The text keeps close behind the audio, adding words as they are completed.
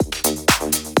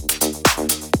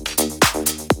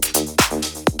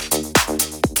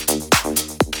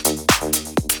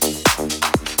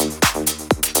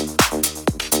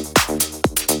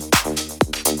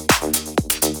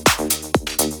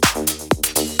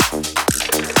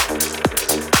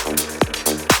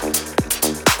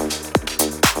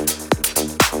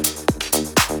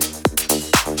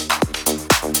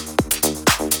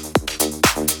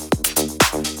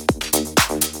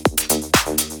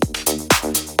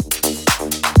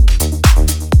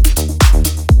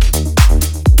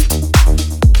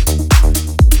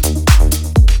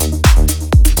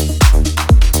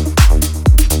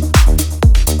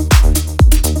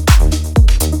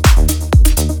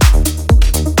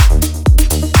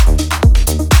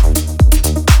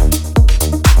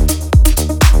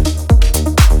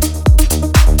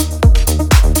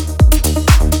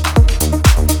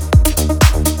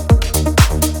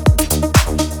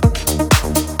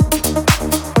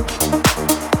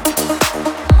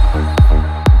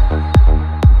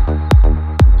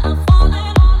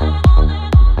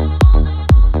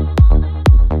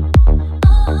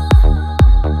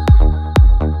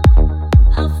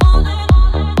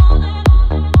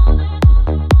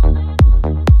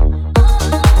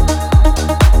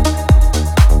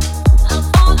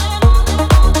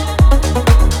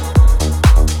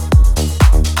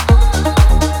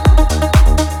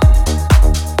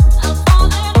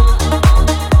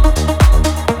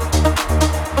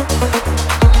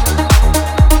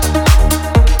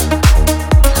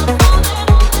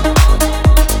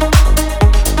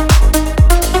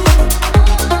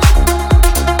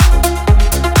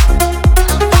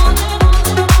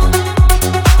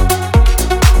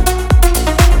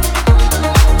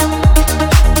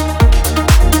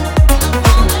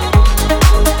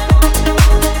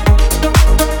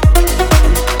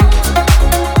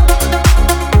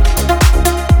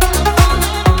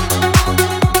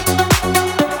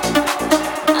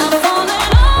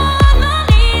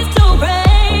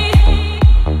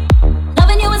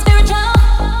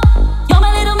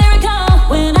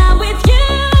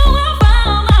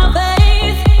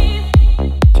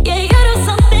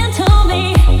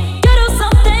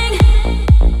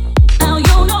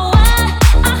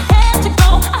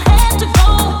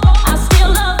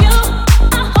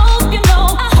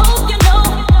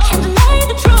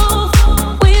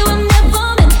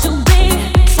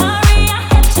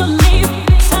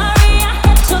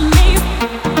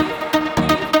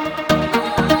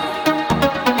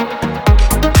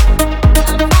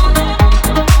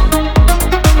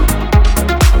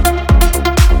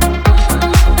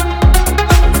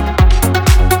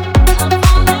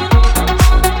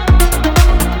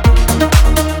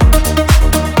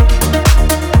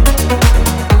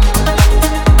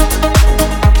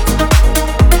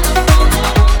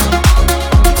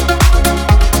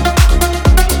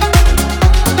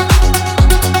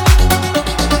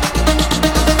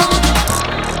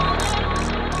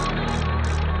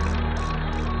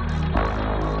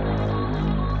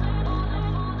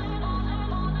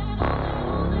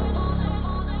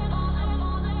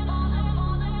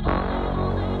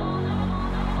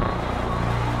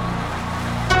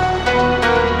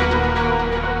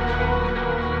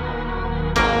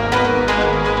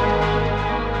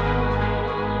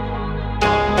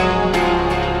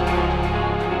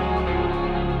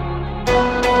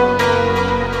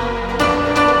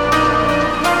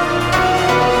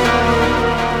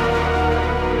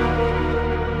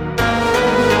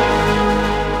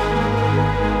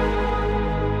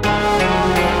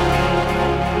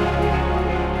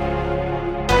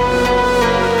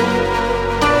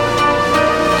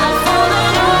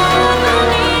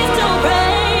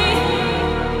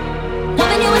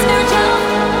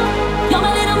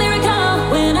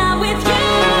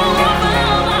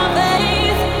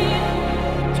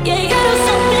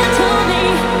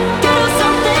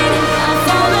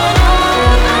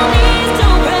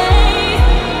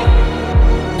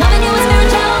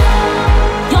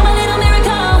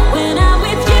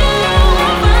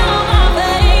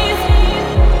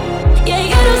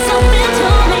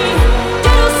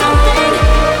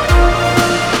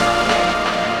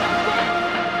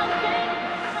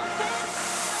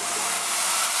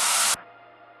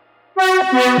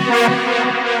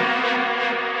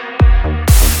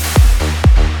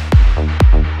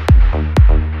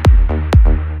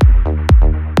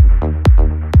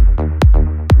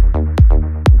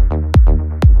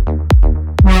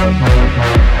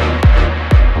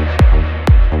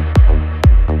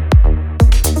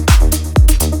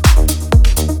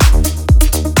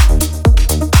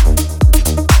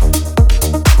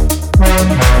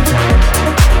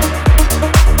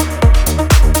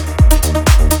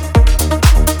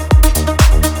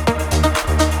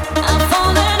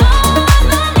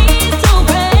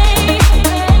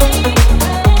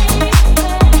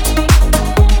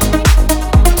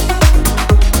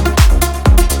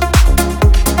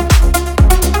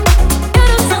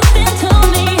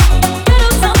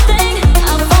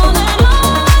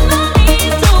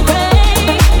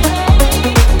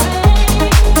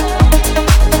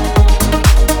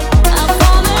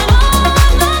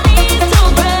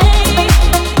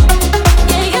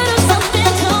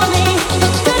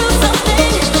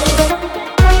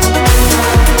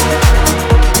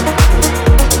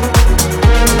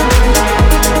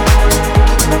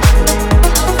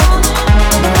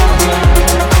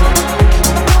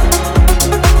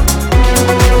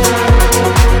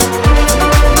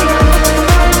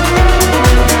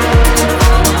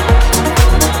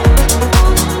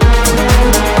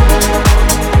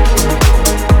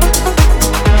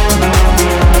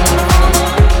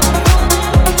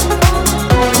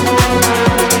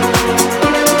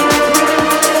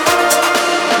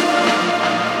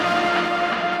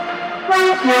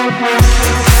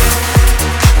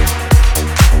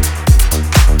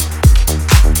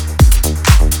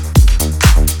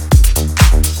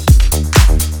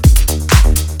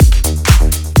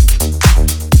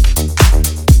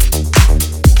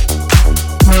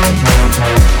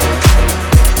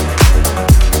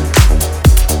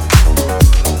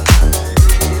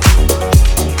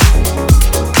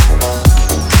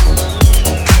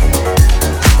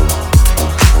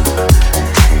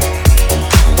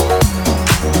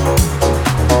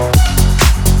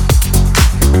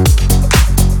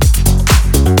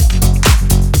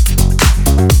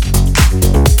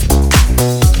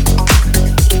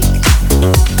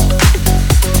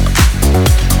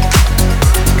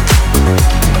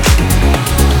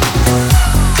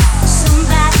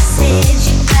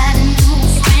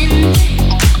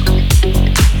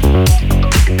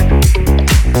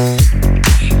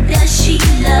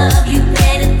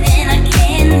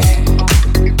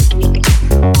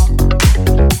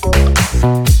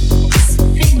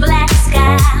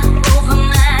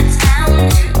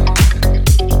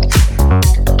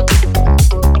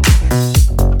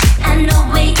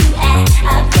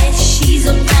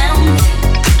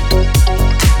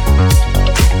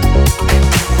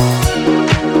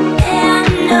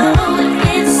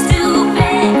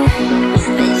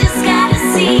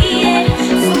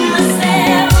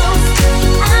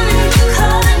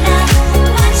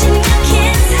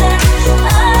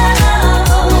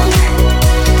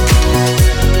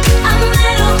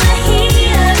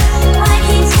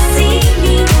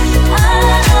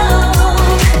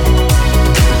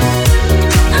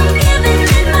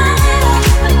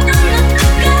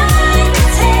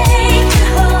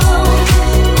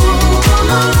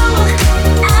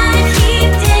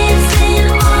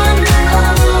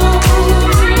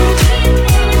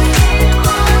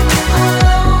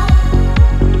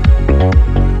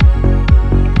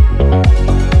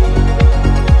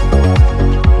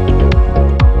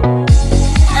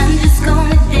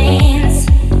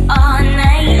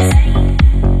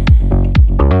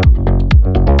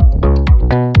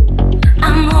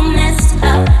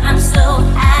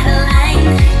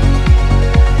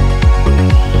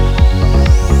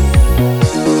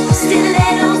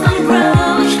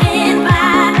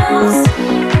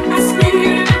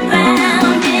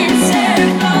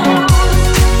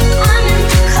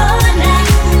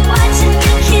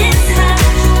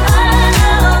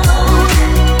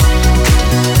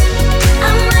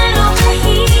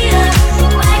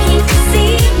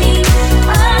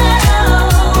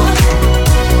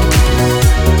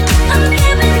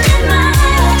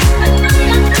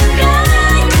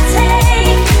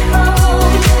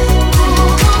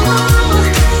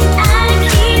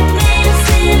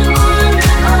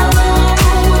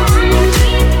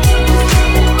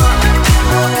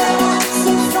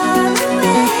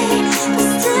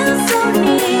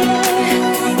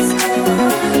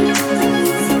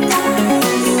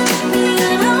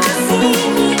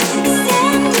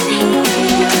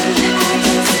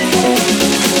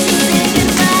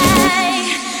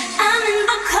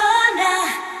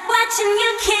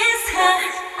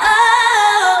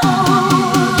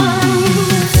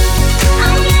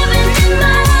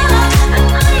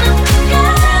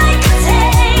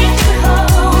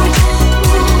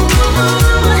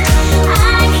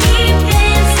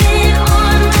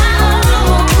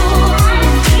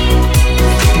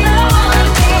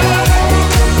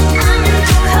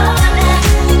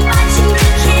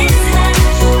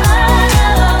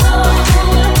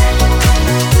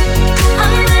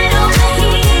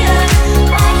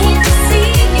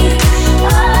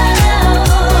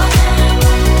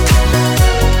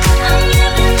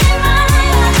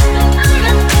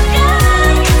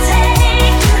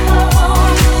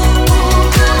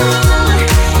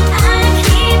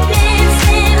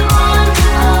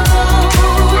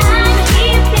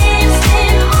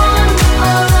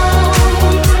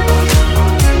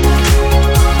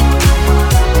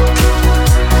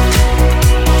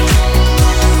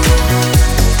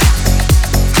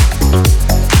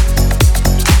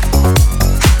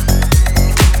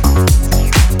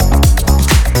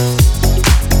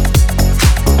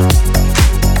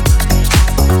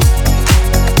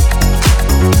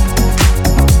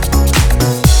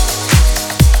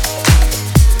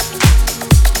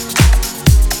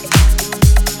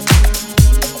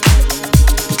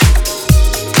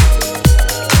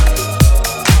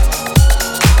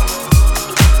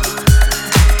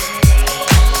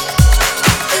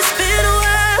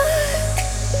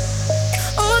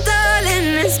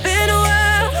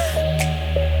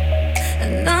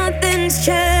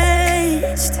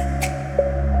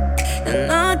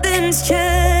nothing's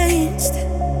changed.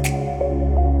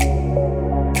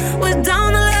 We're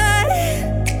down the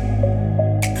line,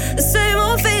 the same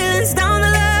old feelings down the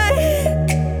line.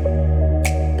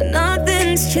 And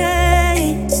nothing's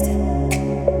changed,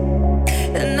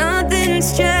 and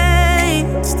nothing's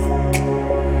changed.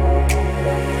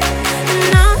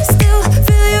 And I still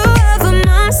feel you over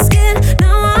my skin.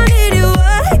 Now I need you,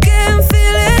 I can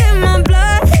feel it in my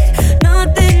blood.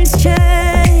 Nothing's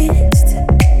changed,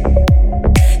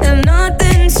 and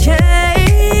nothing's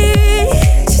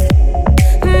changed.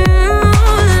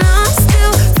 And I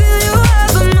still feel you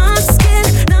over my skin.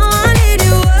 Now I need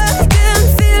you, I can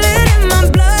feel it in my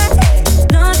blood.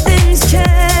 Nothing's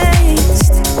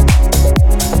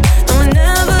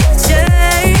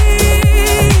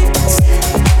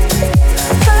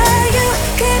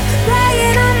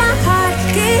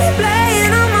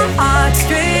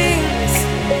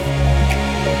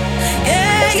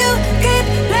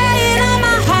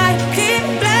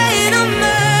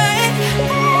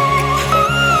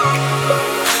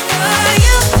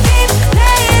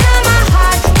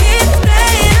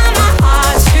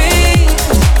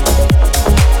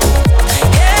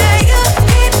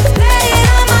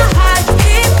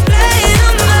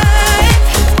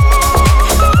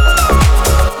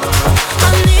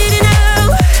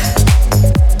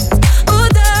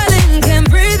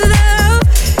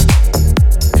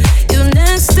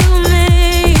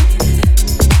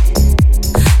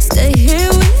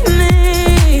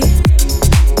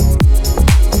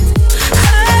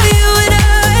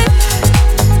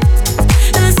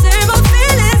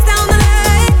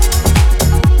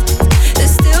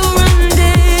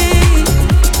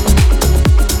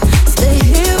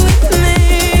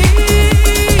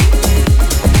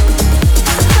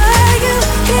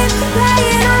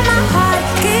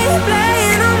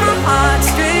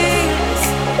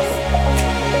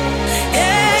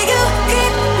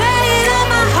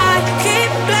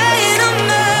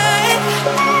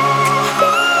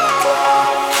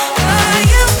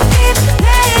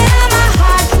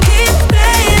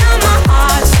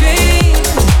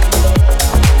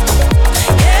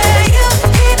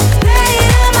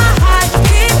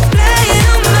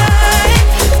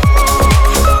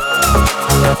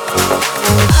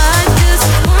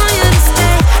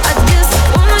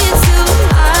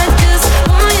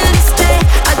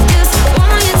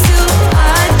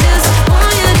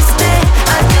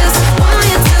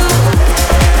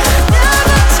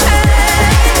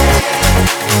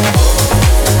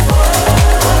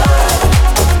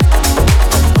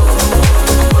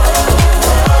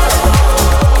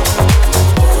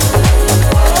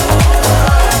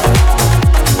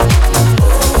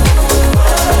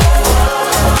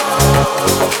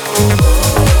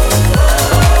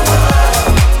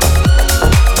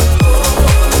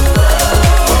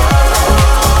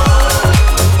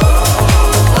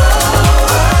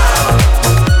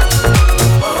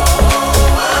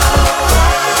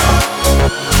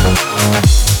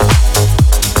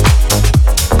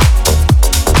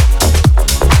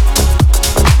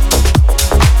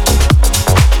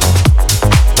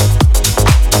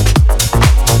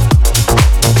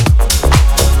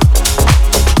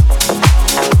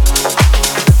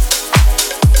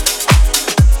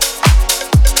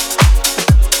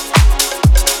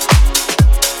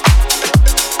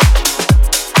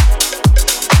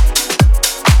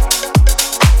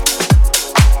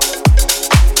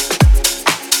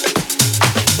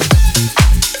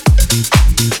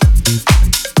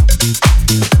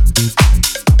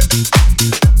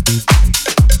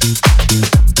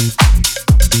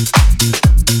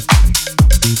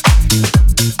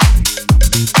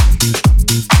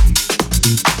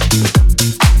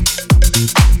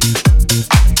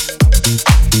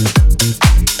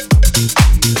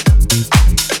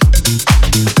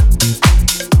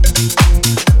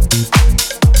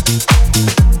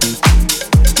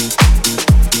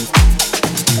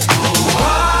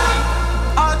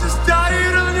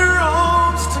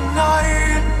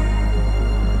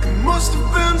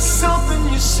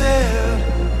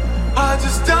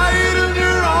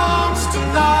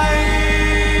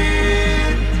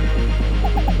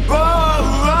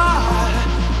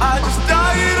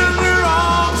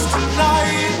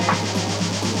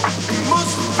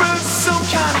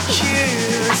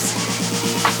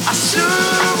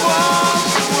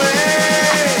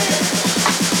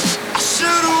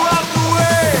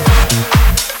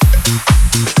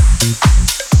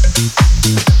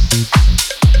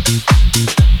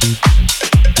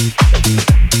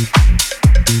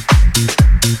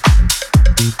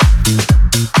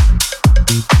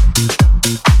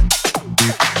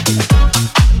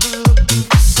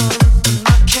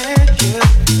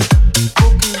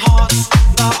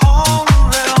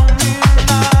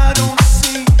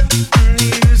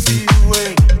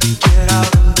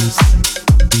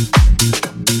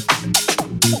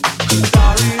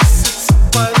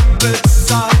Your lips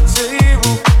are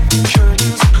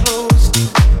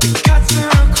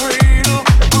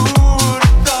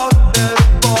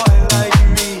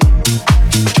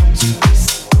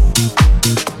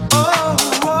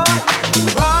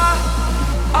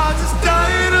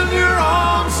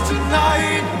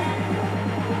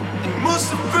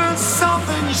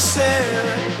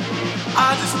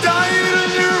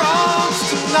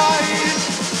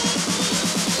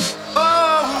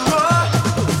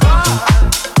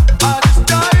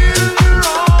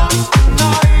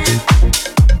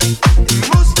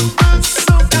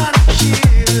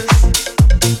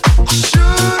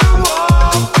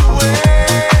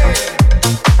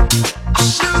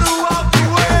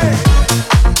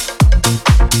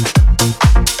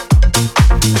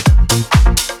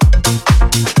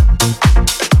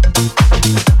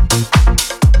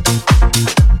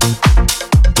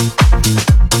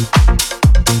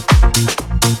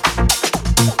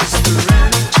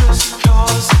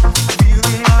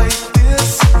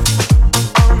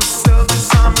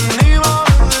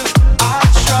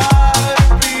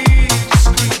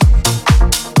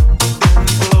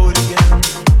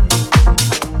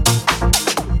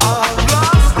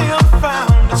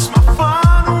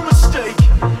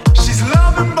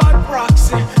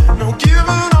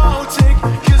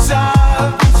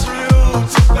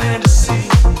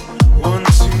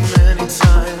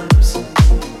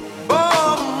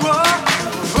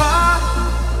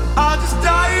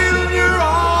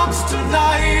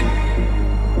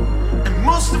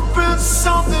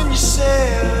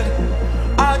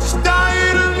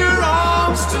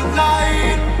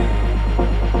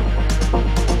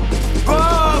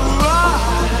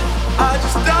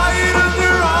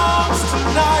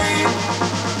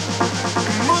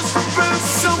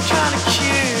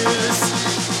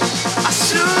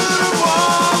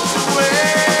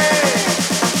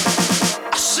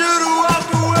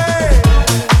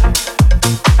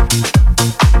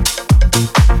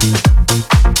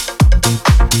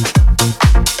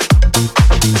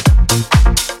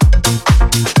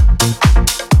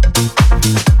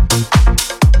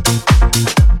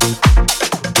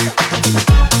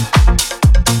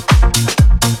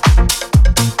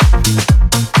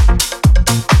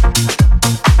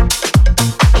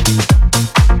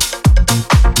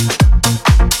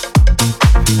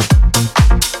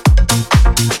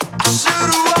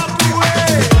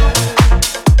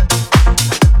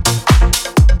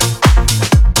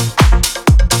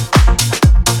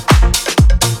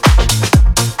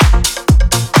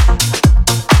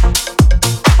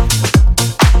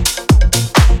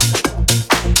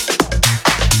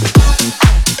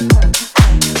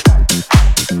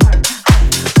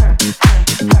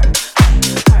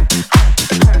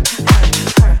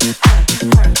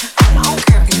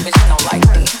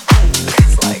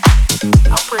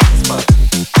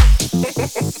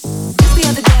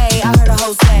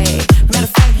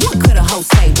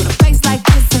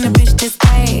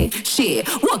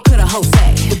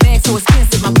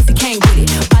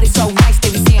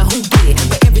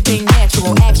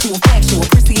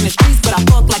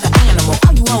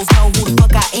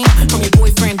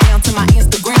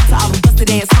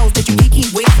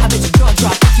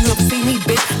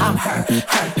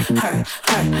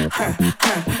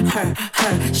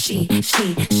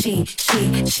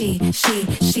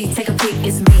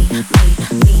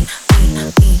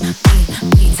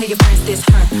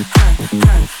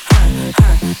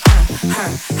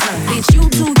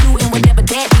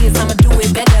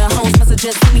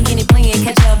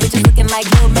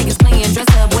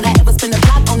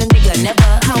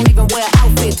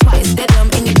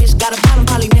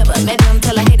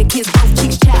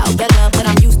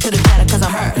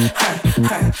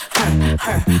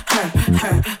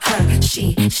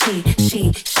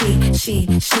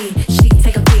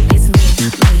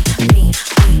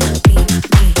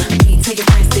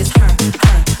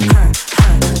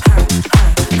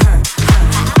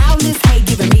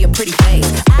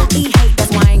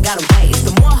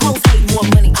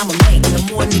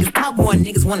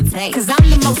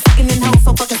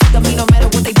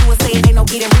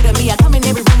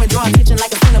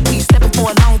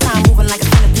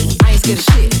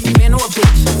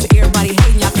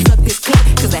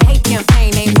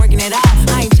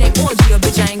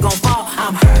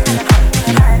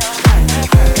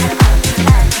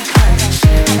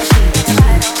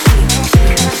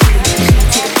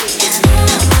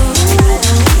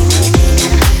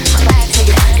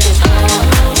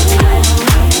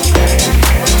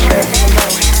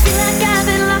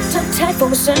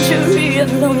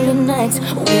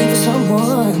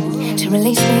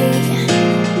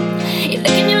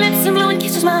blowing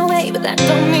kisses my way, but that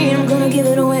don't mean I'm gonna give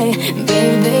it away.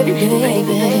 Baby, baby,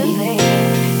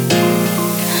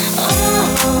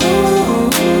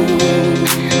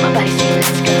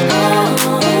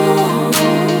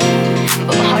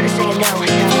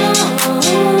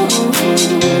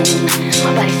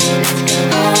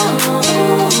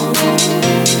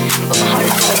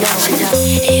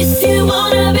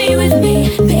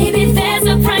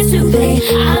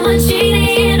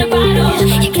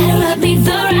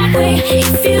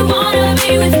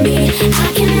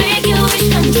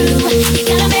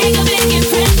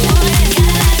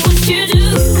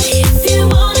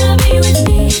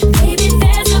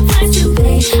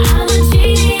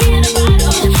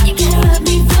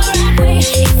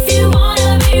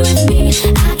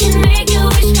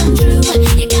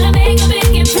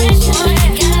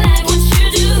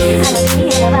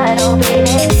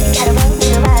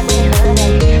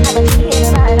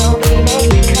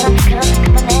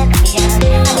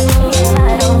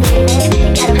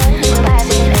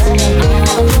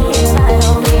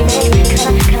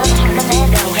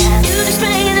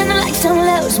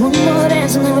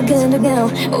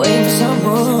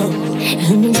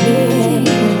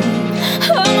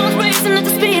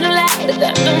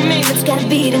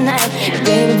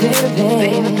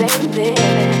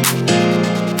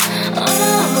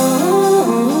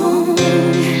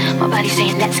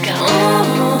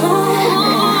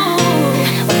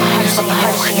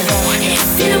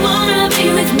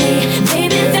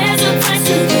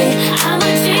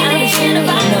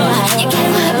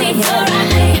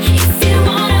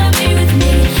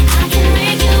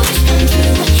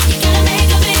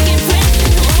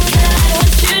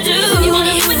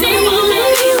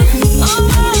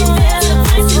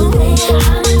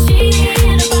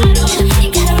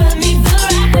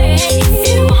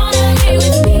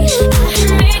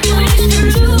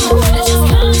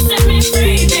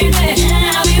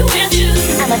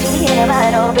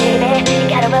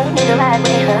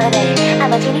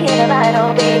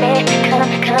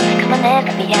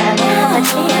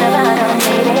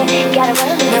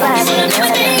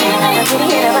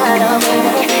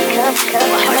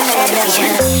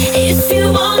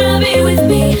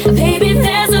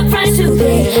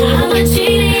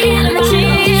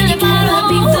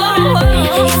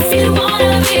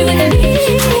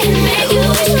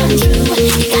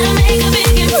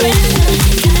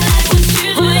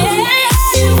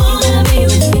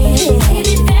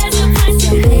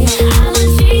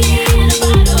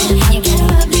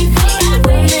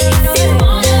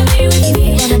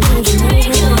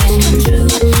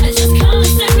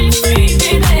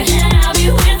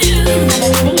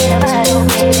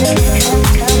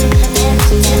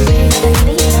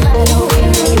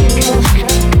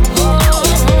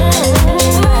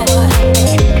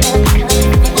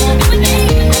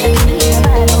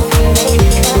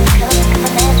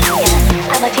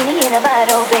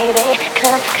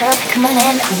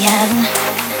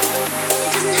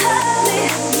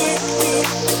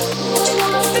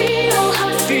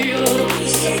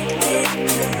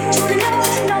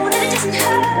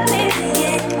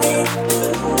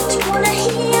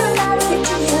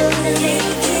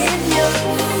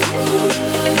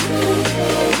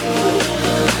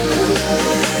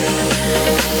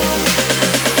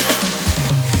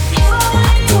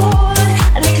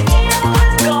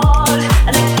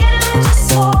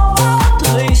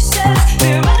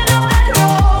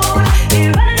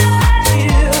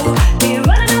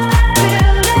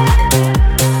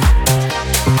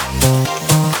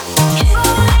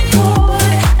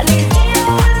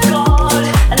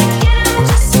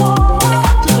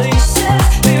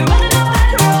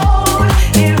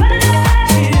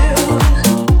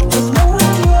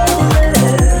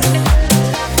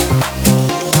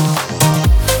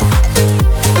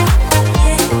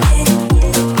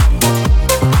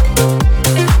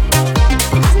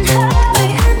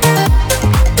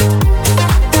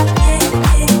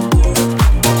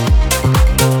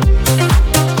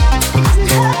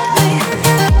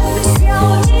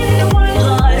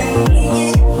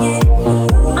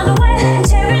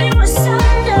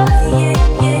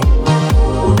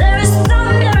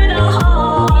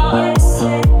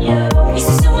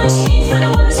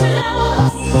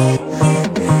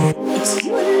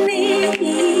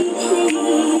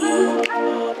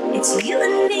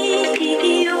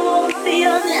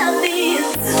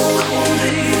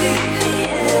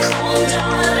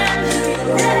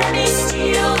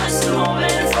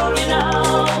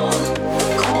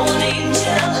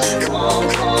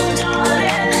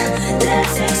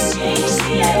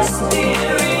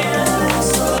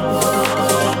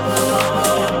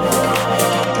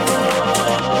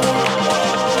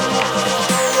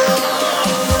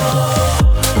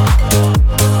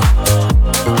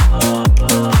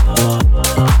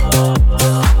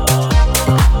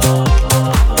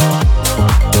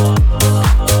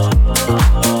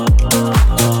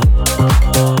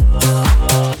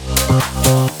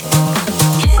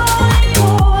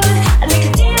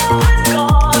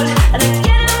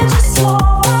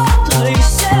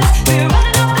 Please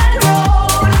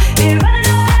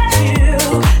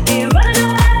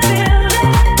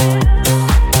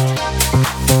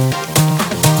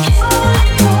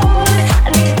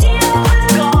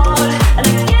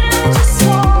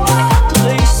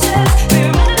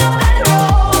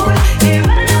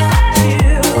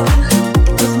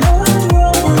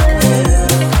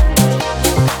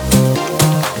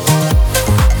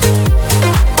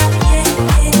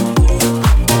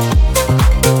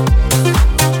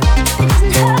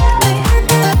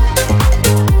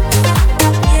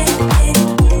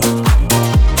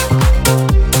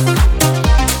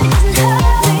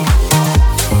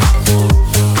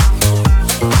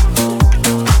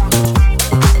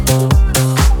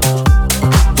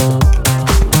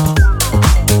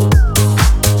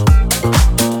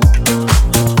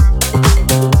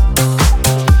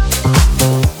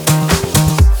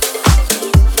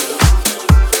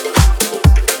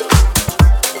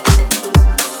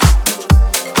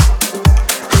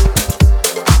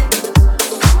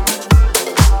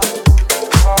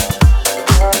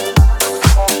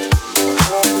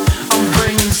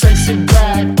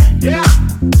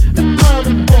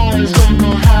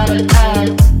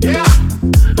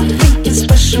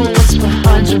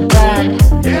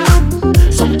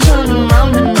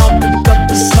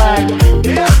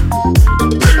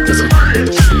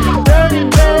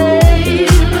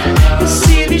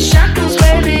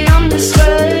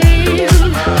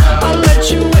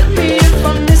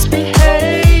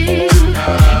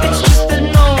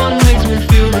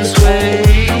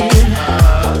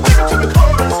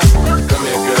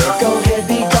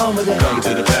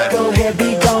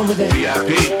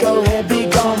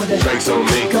Drinks on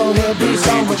me. Go ahead, be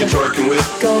gone what with you're it. twerking with.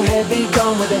 Go ahead, be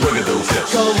gone with it. Look at those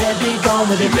hips. Go ahead, be gone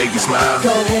with You it. make me smile.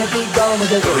 Go ahead, be gone with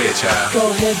it. Go ahead, child. Go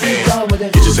ahead, be And gone with it.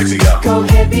 get your sexy out. Go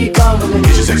ahead, be gone with it.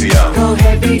 Get your sexy out. Go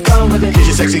ahead, be gone with it. Get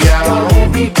your sexy out. Go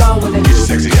ahead, be gone with it. Get your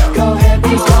sexy out. Go ahead,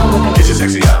 be gone with it. Get your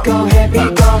sexy out. Go ahead, be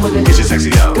gone with it. Get your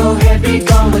sexy out. Go ahead, be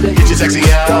gone with it. Get your sexy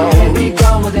out. Go ahead, be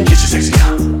gone with it. Get your sexy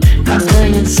out. I'm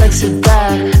bringing sexy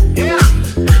back. Yeah.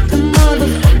 The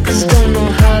motherfuckers don't know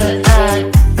how to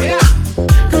act. Yeah.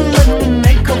 Don't let me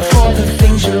make up for the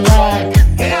things you lack.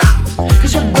 Yeah.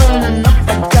 Cause you're burning up,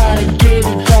 I gotta get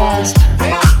it fast.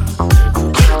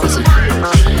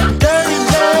 Dirty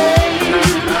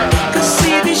babe, cause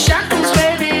see these shackles,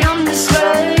 baby, I'm the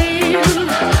slave.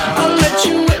 I'll let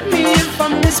you whip me if I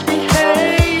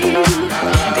misbehave.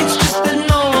 It's just that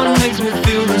no one makes me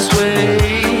feel this way.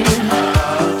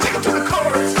 Take it to the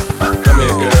chorus. Come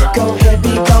here, girl. Go ahead,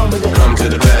 be gone with it. Come to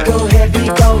the back. Go ahead, be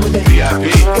gone with it. VIP.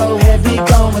 Go ahead, be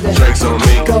gone with it. Drinks on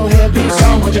me. Go ahead, be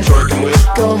gone What with you it. twerking with.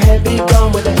 Go ahead, be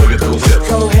gone with it. Look at those hips.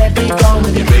 Go ahead, be gone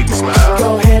with You it. make me smile.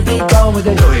 Go ahead, be gone with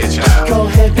it. Go ahead, child. Go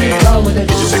ahead, be And gone with it.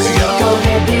 get your sexy out. Go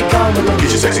ahead, be gone with it. Get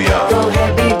your sexy out. Go ahead,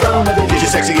 be gone with it. Get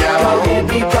your sexy Go out. ahead,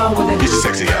 be gone with it. Get your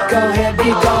sexy out. Go ahead, be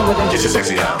gone with it. Get your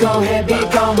sexy out. Go ahead, be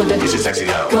gone with it. Get your sexy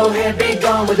out. Go ahead, be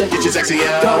gone with it. Get your sexy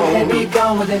out. Go ahead, be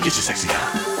gone with it. Get your sexy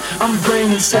out. I'm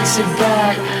bringing sexy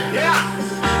back. Yeah.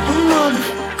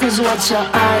 Motherfuckers, watch your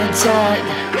eye attack.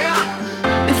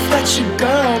 Yeah. If that's your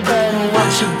girl, better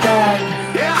watch your back.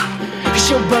 Yeah. Cause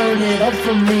she'll burn it up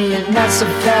for me, and that's a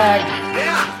fact.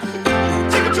 Yeah.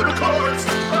 Take it to the chorus.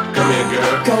 Come here,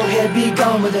 girl. Go ahead, be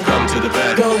gone with it. Come to the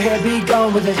back. Go ahead, be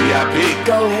gone with it. VIP.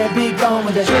 Go ahead, be gone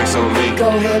with it. Drinks on me. Go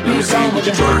ahead, Let me be see gone what with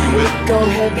you're it. twerking with. Go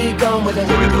ahead, be gone with it.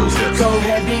 Look at those hips. Go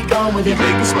ahead, be gone with You it.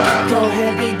 make me smile. Go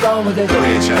ahead, be gone with it. Go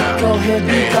ahead, child. Go ahead,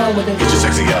 be And gone with it. get your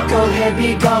sexy out. Go ahead, be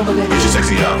gone with it. Get your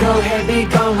sexy out. Go ahead, be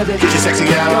gone with it. Get your sexy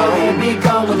Go out. ahead, be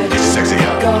gone with it. Get your sexy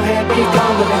out. Go ahead, be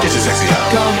gone with it. Get your sexy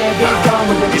out. Go ahead, be gone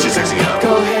with it. Get your sexy out.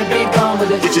 Go ahead, be gone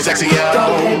with it. Get your sexy Go out.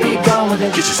 ahead, be gone with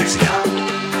it. Get your sexy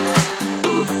out.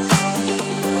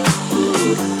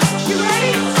 You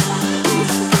ready?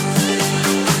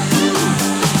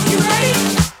 You ready?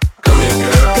 Come here,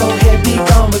 girl. Go ahead, be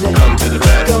gone with it. Come to the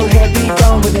back. Go ahead, be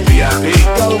gone with it. VIP.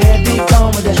 Go ahead, be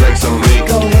gone with it. Drinks on me.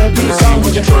 Go ahead, be Let me see gone what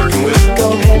with you're it. twerking with. Go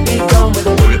ahead, be gone with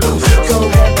it. Look at those hips. Go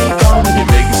ahead, be gone with You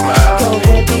it. make me smile. Go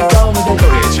ahead, be gone with it. Go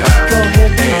ahead, child. Go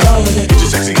ahead, be gone with And it. get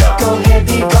your sexy out. Go ahead,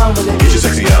 be gone with it. Get your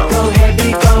sexy out. Go ahead, be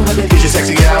gone with it. Get your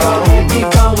sexy Go out. ahead, be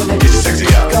gone with it. Get your sexy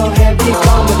out.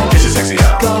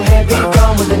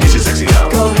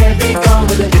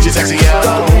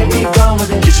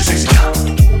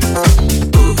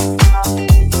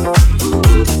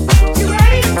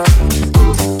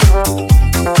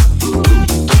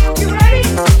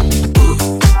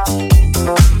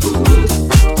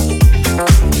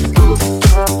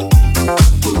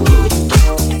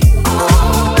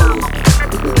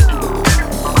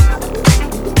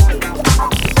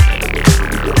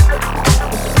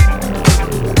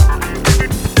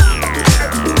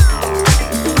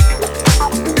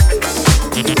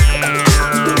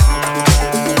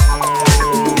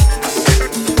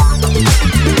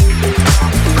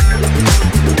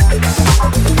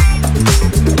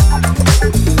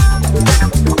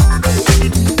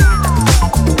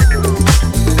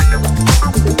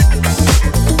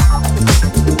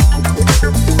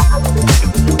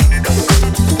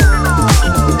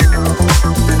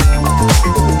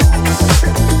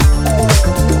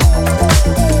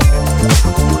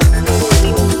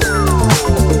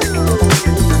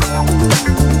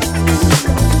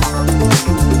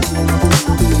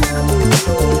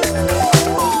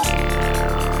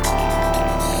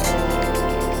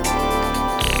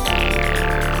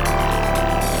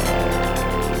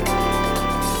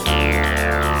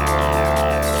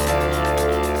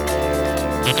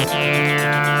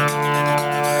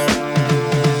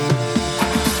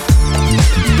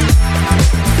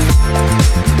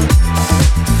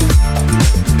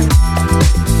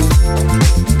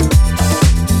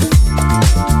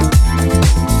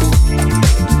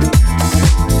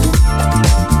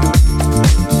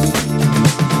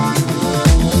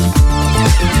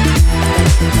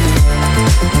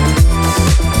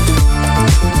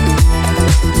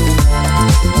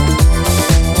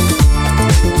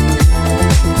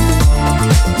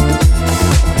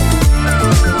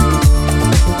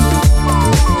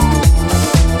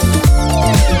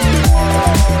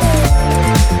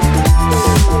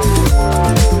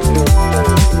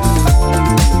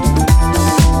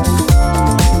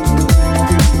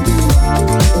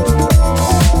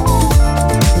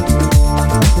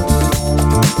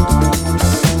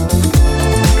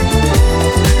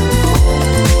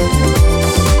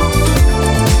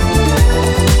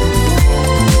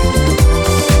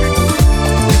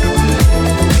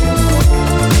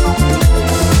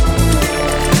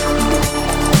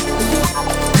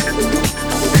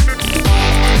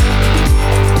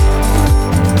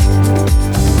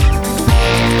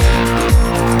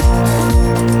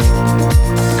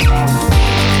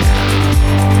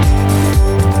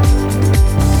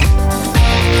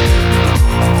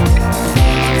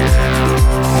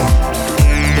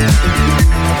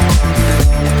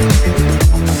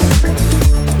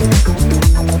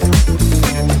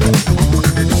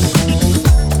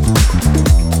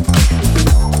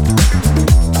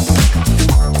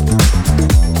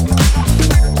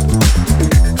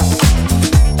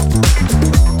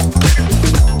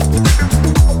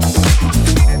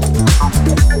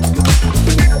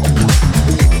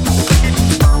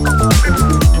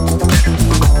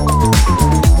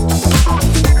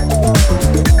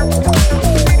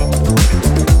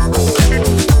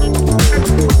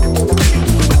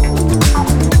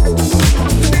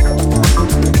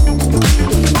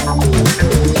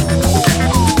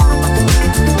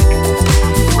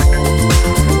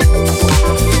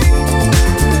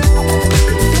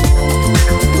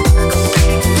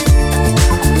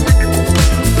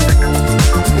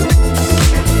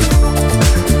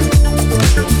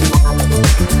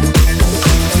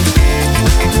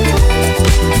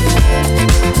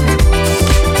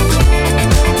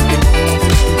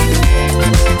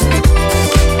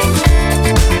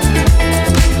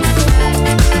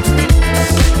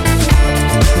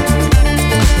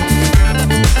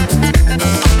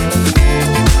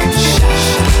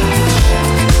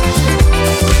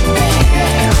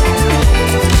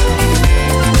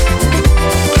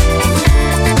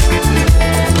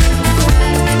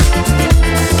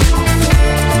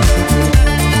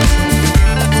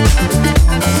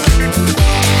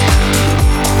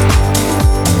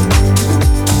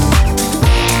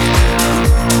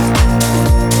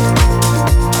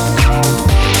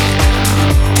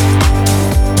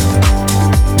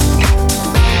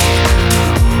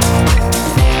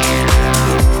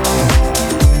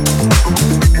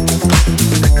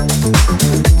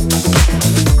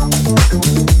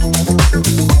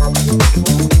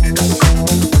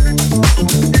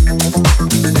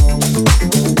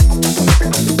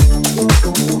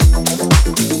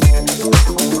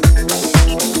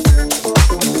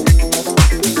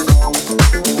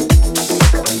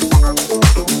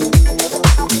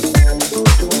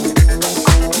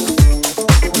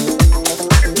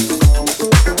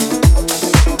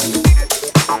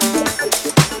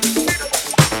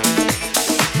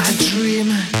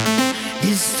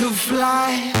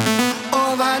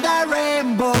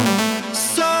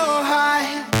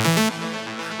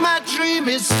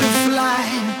 fly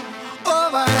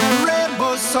over the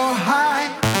rainbow so high.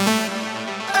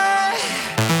 Hey.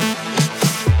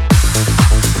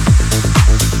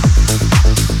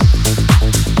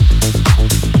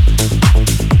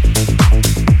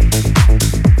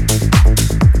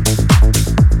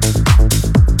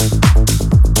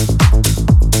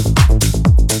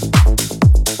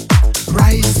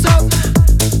 Rise up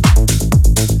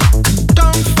and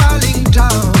don't falling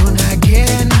down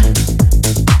again.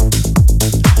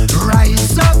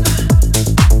 Rise up.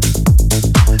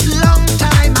 Long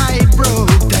time I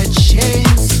broke the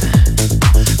chains.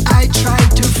 I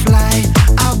tried to fly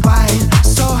a while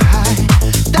so high,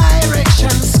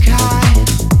 direction sky.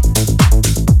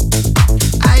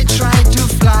 I tried to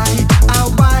fly a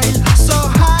while so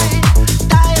high,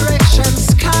 direction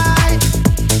sky.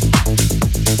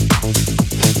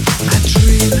 My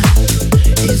dream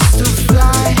is to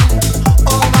fly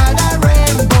over the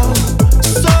rainbow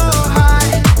so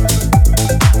high.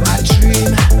 My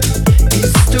dream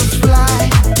is to fly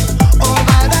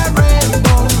over the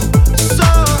rainbow so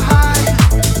high.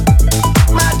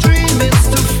 My dream is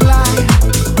to fly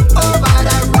over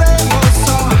the rainbow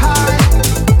so high.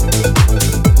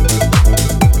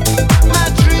 My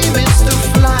dream is to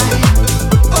fly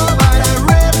over the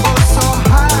rainbow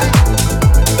so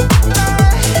high.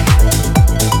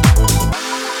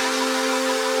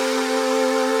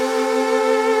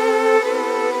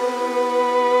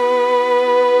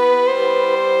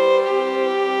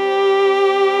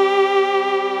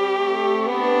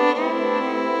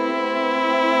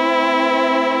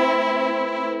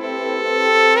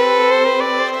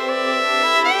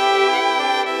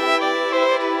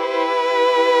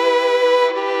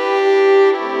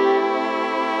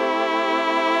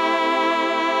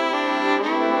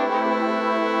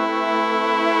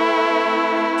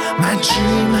 My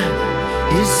dream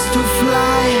is to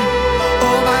fly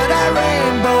over the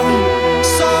rainbow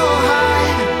so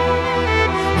high.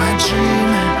 My dream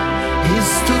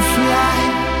is to fly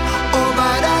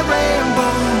over the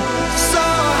rainbow so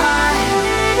high.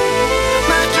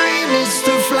 My dream is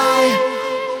to fly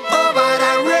over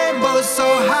the rainbow so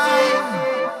high.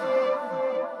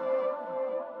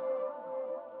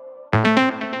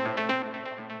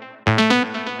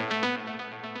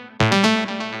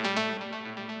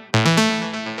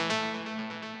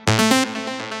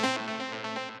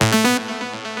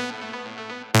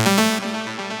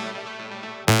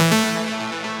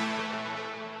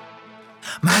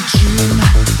 My dream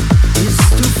is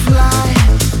to fly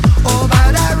over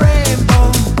the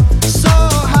rainbow so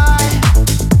high.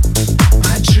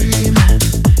 My dream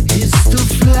is to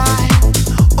fly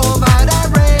over the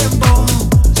rainbow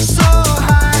so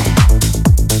high.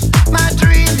 My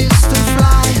dream is to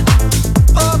fly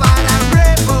over the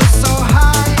rainbow so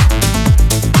high.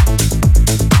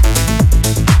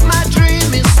 My dream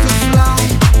is to fly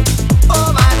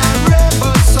over the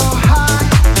rainbow so high.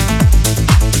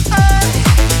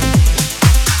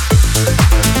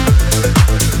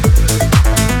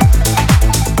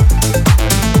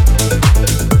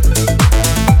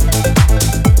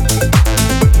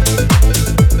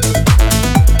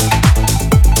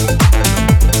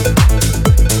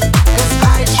 Cause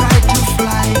I try to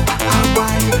fly a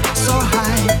while so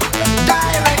high,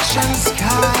 direction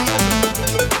sky.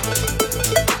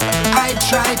 I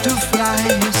try to fly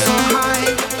so high,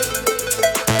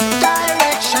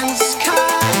 direction sky.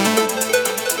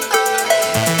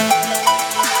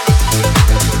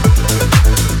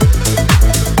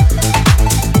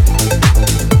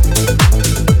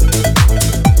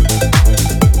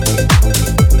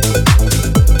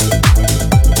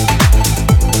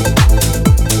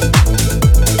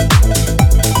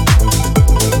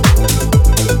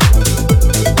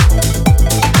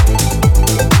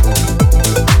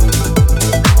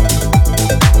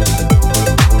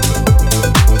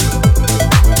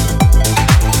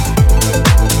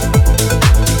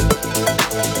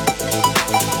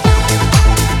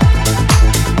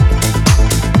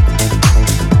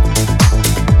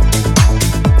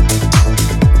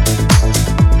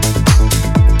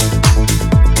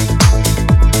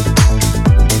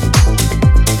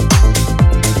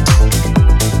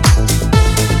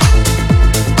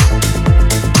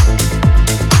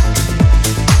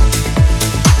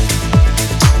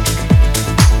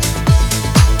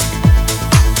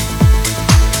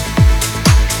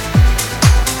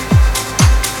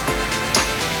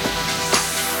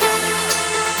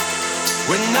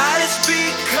 When nights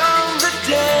become the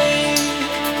day,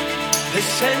 they're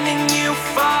sending you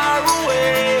far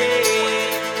away,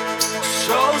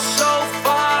 so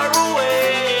far away.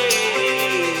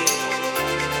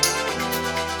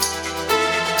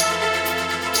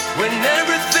 When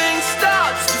everything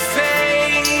starts to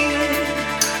fade,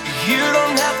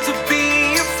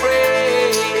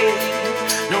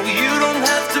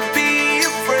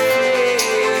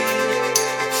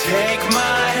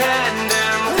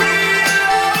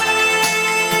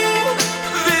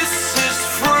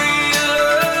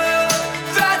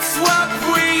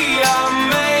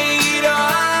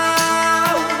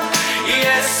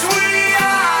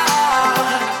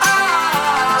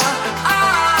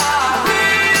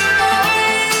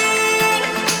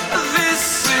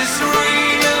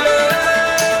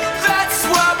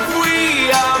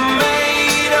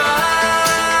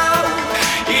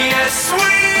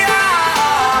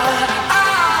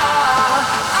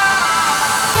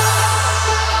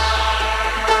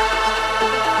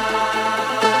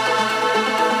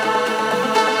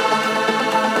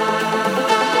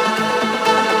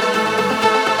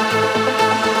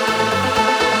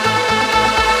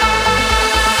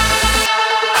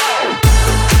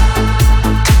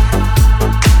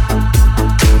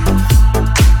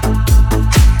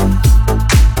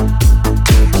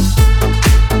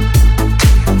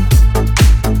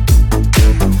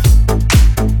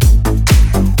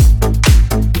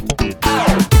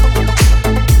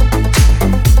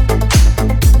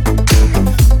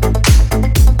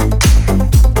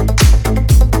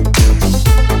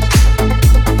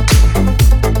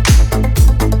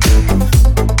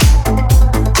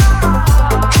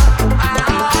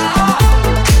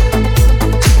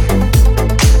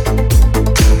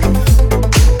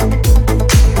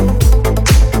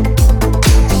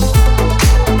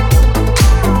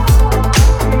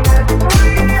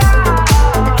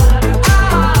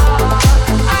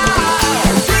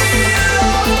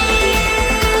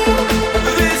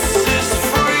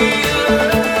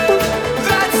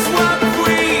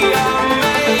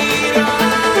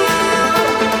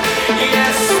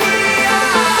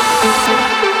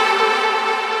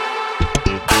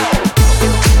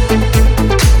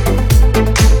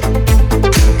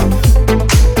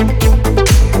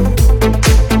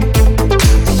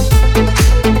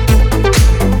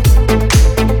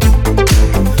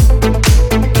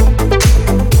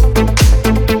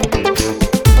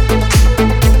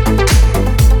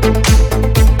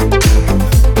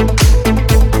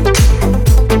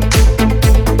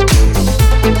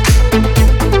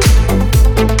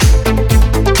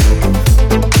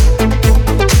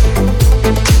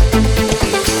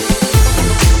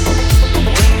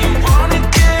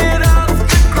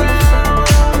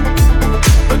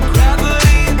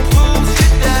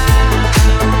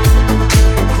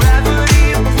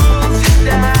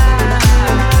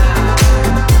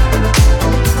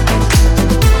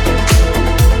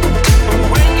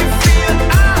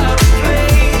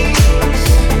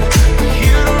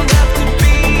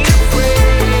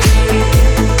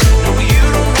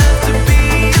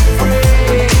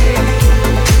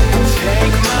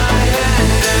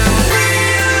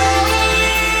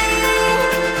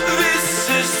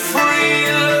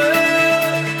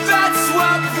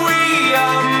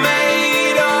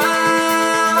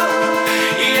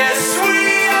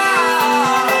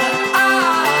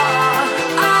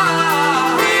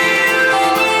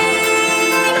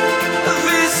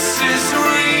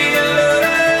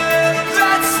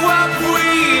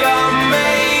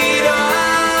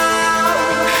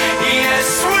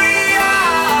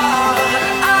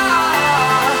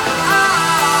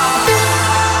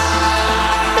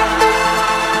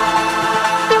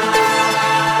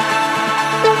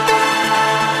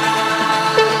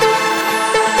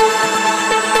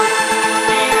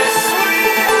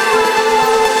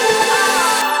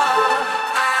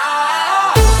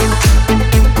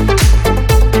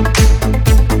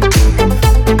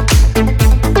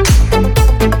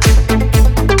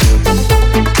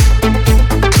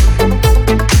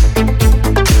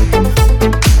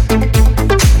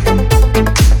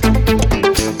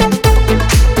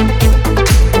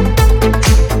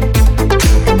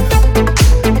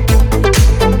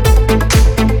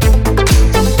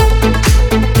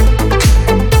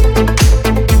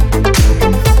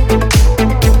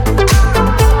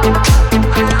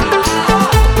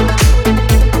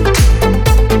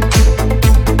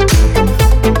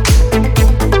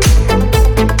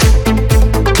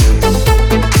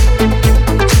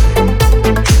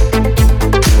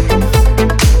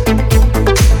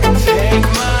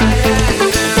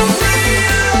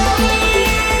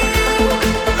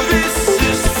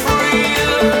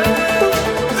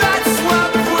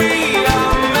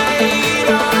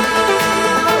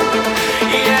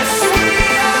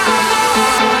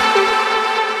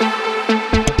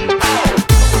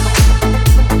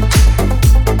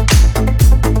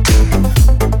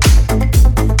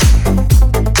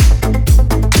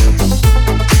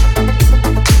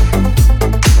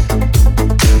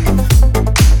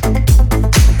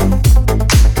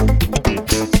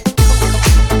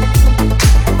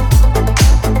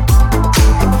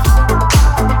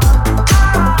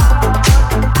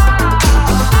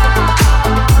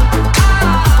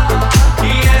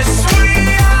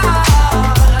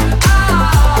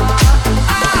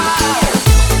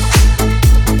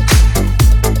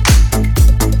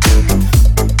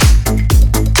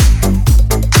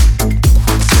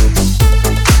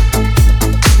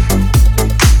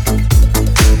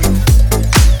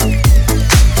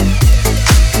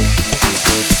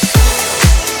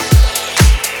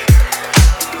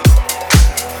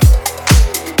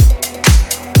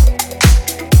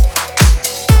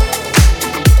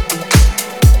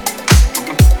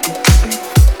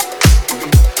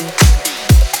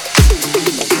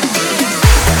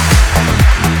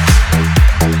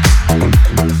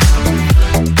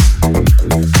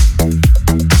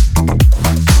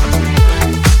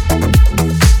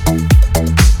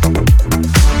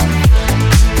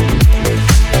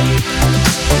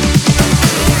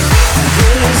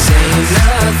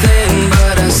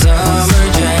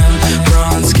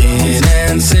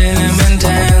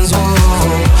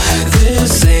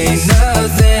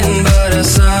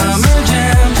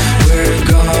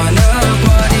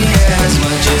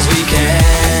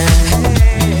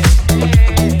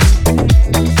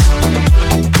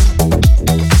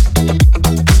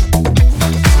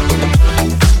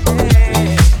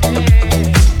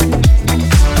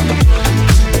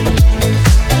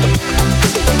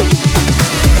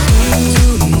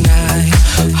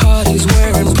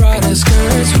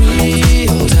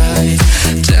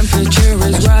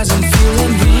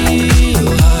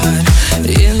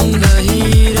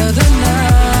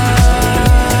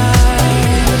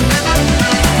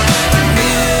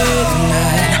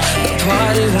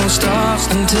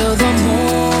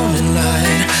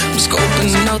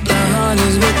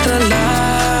 honey's with the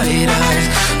light eyes.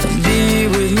 Be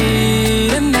with me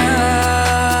tonight.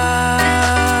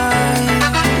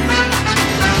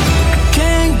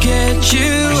 Can't get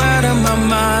you out of my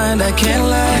mind, I can't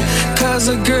lie. 'Cause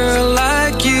a girl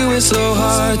like you is so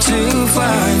hard to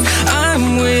find. I'm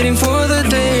waiting for the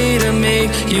day to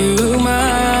make you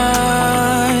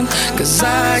mine. 'Cause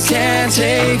I can't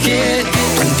take it.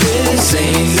 This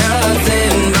ain't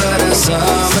nothing but a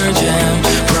summer jam.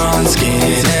 Bronze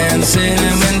skin and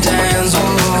cinnamon